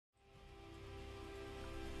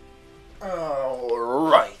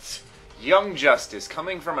Alright. Young Justice,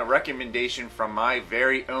 coming from a recommendation from my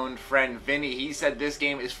very own friend Vinny. He said this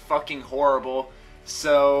game is fucking horrible.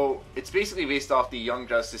 So, it's basically based off the Young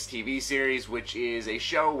Justice TV series, which is a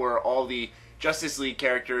show where all the Justice League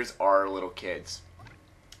characters are little kids.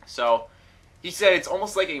 So, he said it's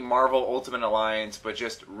almost like a Marvel Ultimate Alliance, but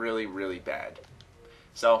just really, really bad.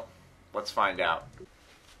 So, let's find out.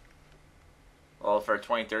 Well, for a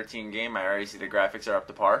 2013 game, I already see the graphics are up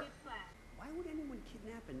to par. Why would anyone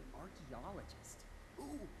kidnap an archaeologist?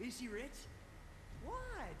 Ooh, is she rich? What?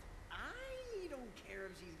 I don't care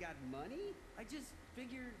if she's got money. I just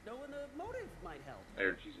figured knowing the motive might help.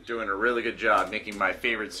 They're doing a really good job making my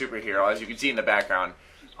favorite superhero, as you can see in the background,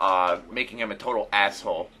 making him a total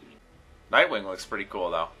asshole. Nightwing looks pretty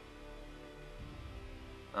cool, though.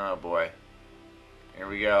 Oh boy. Here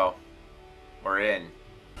we go. We're in.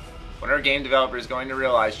 When our game developer is going to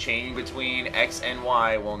realize changing between X and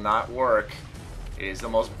Y will not work. It is the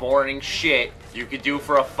most boring shit you could do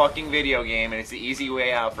for a fucking video game, and it's the easy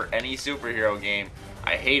way out for any superhero game.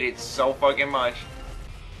 I hate it so fucking much.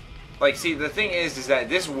 Like, see, the thing is that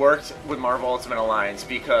this worked with Marvel Ultimate Alliance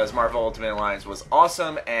because Marvel Ultimate Alliance was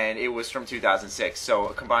awesome, and it was from 2006, so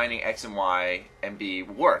combining X and Y and B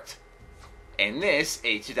worked. In this,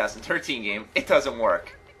 a 2013 game, it doesn't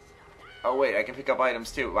work. Oh wait, I can pick up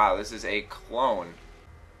items too. Wow, this is a clone.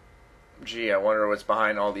 Gee, I wonder what's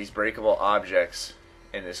behind all these breakable objects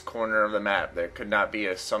in this corner of the map. There could not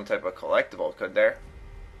be some type of collectible, could there?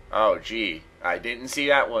 Oh gee, I didn't see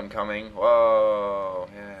that one coming. Whoa,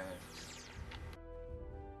 yeah.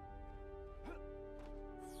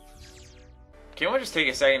 Can we just take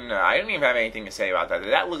a second? I don't even have anything to say about that.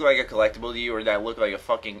 Did that look like a collectible to you, or did that look like a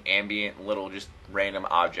fucking ambient little just random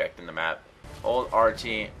object in the map? Old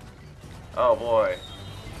RT. Oh boy.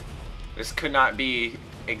 This could not be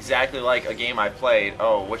exactly like a game I played.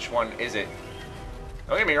 Oh, which one is it?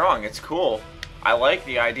 Don't get me wrong, it's cool. I like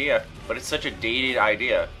the idea, but it's such a dated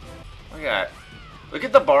idea. Look at that. Look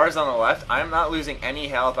at the bars on the left. I'm not losing any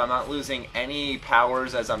health. I'm not losing any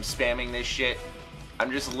powers as I'm spamming this shit.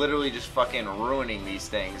 I'm just literally just fucking ruining these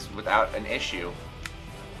things without an issue.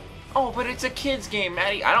 Oh, but it's a kid's game,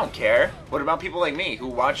 Matty. I don't care. What about people like me who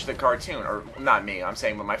watch the cartoon? Or, not me, I'm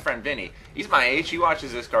saying, but my friend Vinny. He's my age. He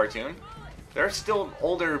watches this cartoon. They're still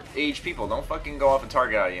older age people. Don't fucking go off a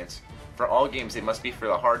target audience. For all games, it must be for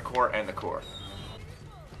the hardcore and the core.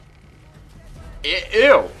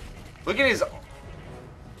 Ew! Look at his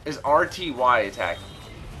RTY attack.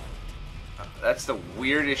 That's the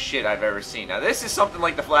weirdest shit I've ever seen. Now, this is something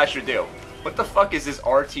like the Flash would do. What the fuck is this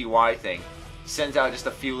RTY thing? Sends out just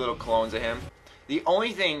a few little clones of him. The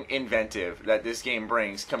only thing inventive that this game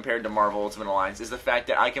brings compared to Marvel Ultimate Alliance is the fact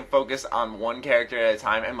that I can focus on one character at a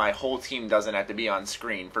time and my whole team doesn't have to be on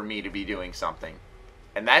screen for me to be doing something.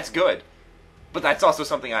 And that's good. But that's also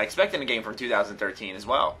something I expect in a game from 2013 as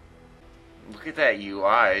well. Look at that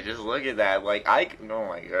UI. Just look at that. Like, oh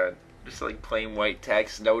my god. Just like plain white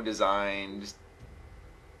text, no design. Just,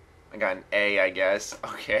 I got an A, I guess.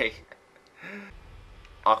 Okay.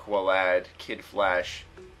 Aqualad, Kid Flash.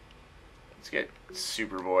 Let's get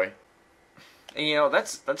Superboy. And you know,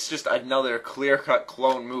 that's just another clear-cut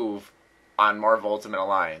clone move on Marvel Ultimate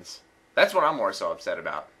Alliance. That's what I'm more so upset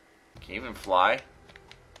about. Can you even fly?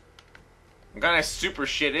 What kind of super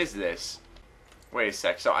shit is this? Wait a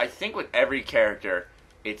sec. So I think with every character,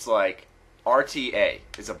 it's like RTA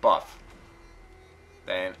is a buff.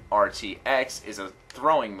 Then RTX is a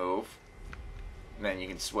throwing move. And then you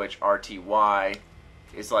can switch RTY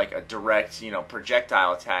is like a direct, you know,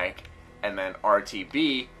 projectile attack, and then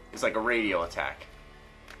RTB is like a radial attack.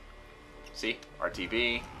 See?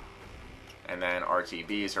 RTB, and then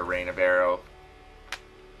RTB is her rain of arrow.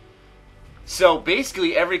 So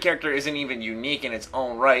basically every character isn't even unique in its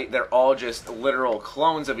own right. They're all just literal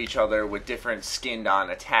clones of each other with different skinned on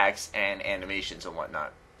attacks and animations and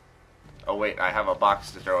whatnot. Oh wait, I have a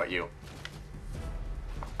box to throw at you.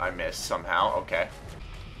 I missed somehow, okay.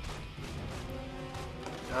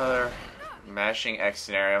 Another mashing X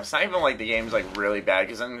scenario. It's not even like the game's like really bad,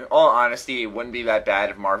 because in all honesty, it wouldn't be that bad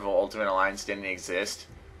if Marvel Ultimate Alliance didn't exist.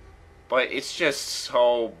 But it's just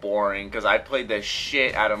so boring, because I played the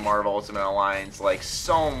shit out of Marvel Ultimate Alliance, like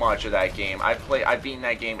so much of that game. I've beaten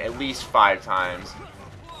that game at least 5 times.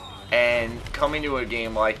 And coming to a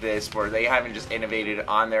game like this, where they haven't just innovated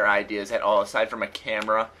on their ideas at all, aside from a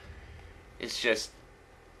camera, it's just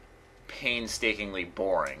painstakingly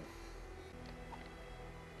boring.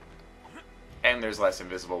 And there's less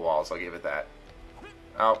invisible walls, I'll give it that.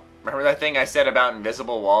 Oh, remember that thing I said about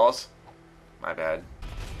invisible walls? My bad.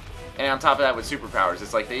 And on top of that, with superpowers,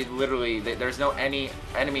 it's like they literally, there's no any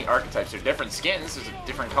enemy archetypes. They're different skins, there's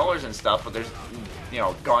different colors and stuff, but there's, you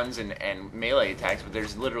know, guns and melee attacks, but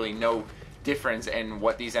there's literally no difference in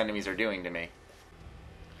what these enemies are doing to me.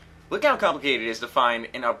 Look how complicated it is to find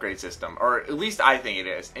an upgrade system, or at least I think it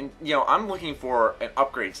is. And, you know, I'm looking for an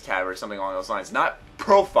upgrades tab or something along those lines, not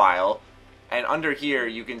profile. And under here,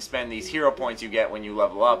 you can spend these hero points you get when you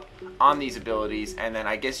level up on these abilities, and then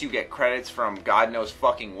I guess you get credits from God knows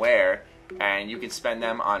fucking where, and you can spend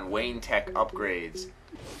them on Wayne Tech upgrades.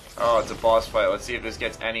 Oh, it's a boss fight. Let's see if this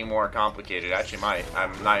gets any more complicated. Actually, might.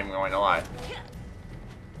 I'm not even going to lie.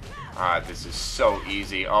 This is so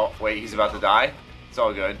easy. Oh, wait, he's about to die? It's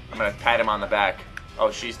all good. I'm going to pat him on the back.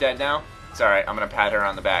 Oh, she's dead now? It's alright. I'm going to pat her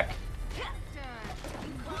on the back.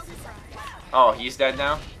 Oh, he's dead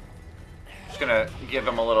now? Just going to give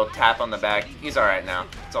him a little tap on the back. He's alright now.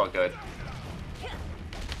 It's all good.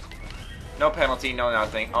 No penalty, no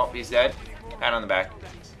nothing. Oh, he's dead. Pat on the back.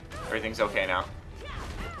 Everything's okay now.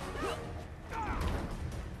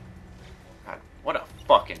 God, what a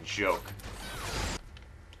fucking joke.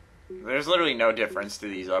 There's literally no difference to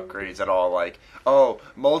these upgrades at all, like, oh,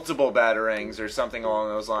 multiple batarangs or something along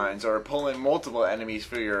those lines, or pulling multiple enemies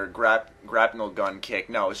for your grapnel gun kick.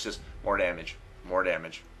 No, it's just more damage, more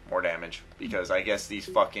damage, more damage, because I guess these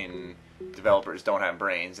fucking developers don't have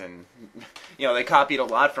brains, and, you know, they copied a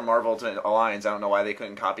lot from Marvel Ultimate Alliance. I don't know why they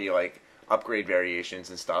couldn't copy, like, upgrade variations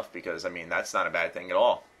and stuff, because, I mean, that's not a bad thing at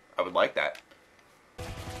all. I would like that.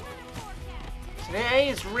 Hey,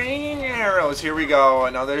 it's raining arrows. Here we go.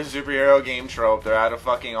 Another superhero game trope. They're out of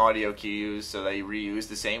fucking audio cues, so they reuse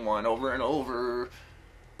the same one over and over.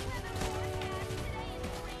 I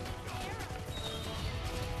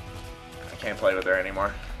can't play with her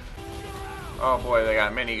anymore. Oh boy, they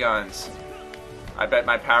got miniguns. I bet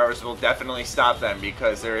my powers will definitely stop them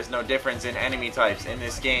because there is no difference in enemy types in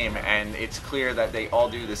this game, and it's clear that they all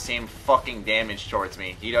do the same fucking damage towards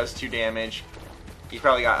me. He does 2 damage. He's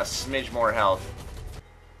probably got a smidge more health.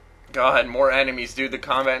 God, more enemies, dude. The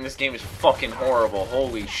combat in this game is fucking horrible.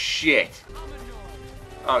 Holy shit.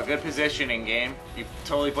 Oh, good positioning, game. You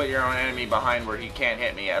totally put your own enemy behind where he can't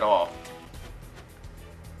hit me at all.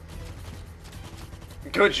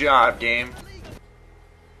 Good job, game.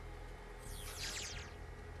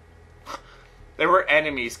 There were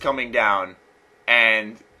enemies coming down,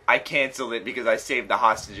 and I canceled it because I saved the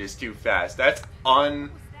hostages too fast. That's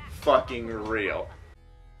unfucking real.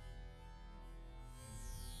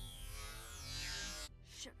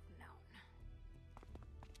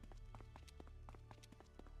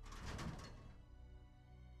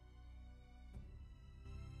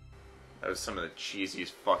 That was some of the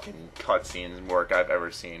cheesiest fucking cutscenes work I've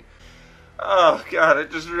ever seen. Oh god, I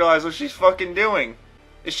just realized what she's fucking doing.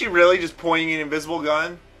 Is she really just pointing an invisible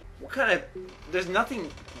gun? What kind of... There's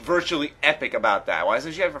nothing virtually epic about that. Why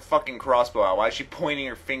doesn't she have her fucking crossbow out? Why is she pointing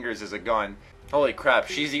her fingers as a gun? Holy crap,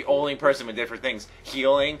 she's the only person with different things.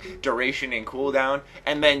 Healing, duration and cooldown,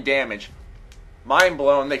 and then damage. Mind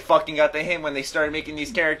blown, they fucking got the hint when they started making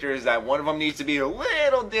these characters that one of them needs to be a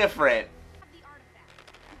little different.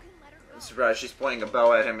 I'm surprised she's pointing a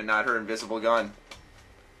bow at him and not her invisible gun.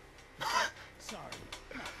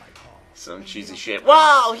 Some cheesy shit.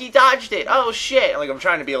 Wow, he dodged it. Oh shit. Like, I'm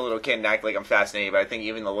trying to be a little kid and act like I'm fascinated, but I think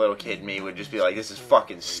even the little kid in me would just be like, this is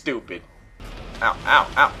fucking stupid. Ow, ow,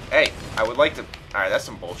 ow. Hey, I would like to... Alright, that's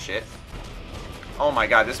some bullshit. Oh my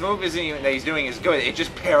god, this move isn't even that he's doing is good. It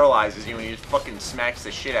just paralyzes you and he just fucking smacks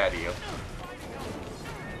the shit out of you.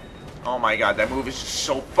 Oh my god, that move is just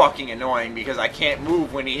so fucking annoying because I can't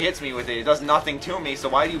move when he hits me with it. It does nothing to me, so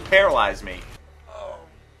why do you paralyze me? Oh,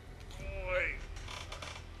 boy.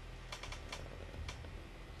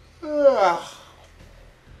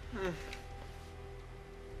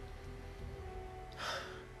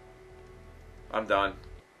 I'm done.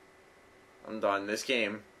 I'm done. This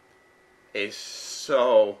game is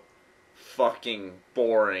so fucking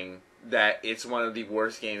boring that it's one of the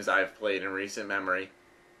worst games I've played in recent memory.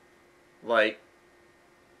 Like,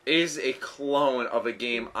 it is a clone of a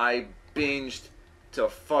game I binged to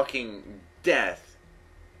fucking death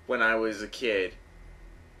when I was a kid.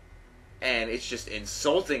 And it's just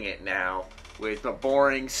insulting it now with the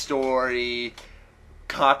boring story,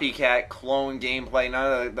 copycat clone gameplay.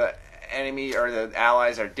 None of the enemy or the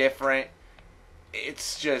allies are different.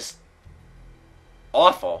 It's just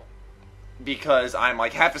awful because I'm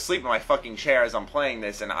like half asleep in my fucking chair as I'm playing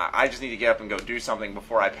this, and I just need to get up and go do something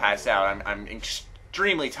before I pass out. I'm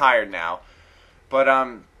extremely tired now. But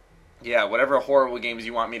yeah, whatever horrible games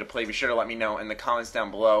you want me to play, be sure to let me know in the comments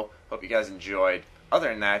down below. Hope you guys enjoyed. Other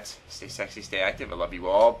than that, stay sexy, stay active. I love you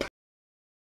all.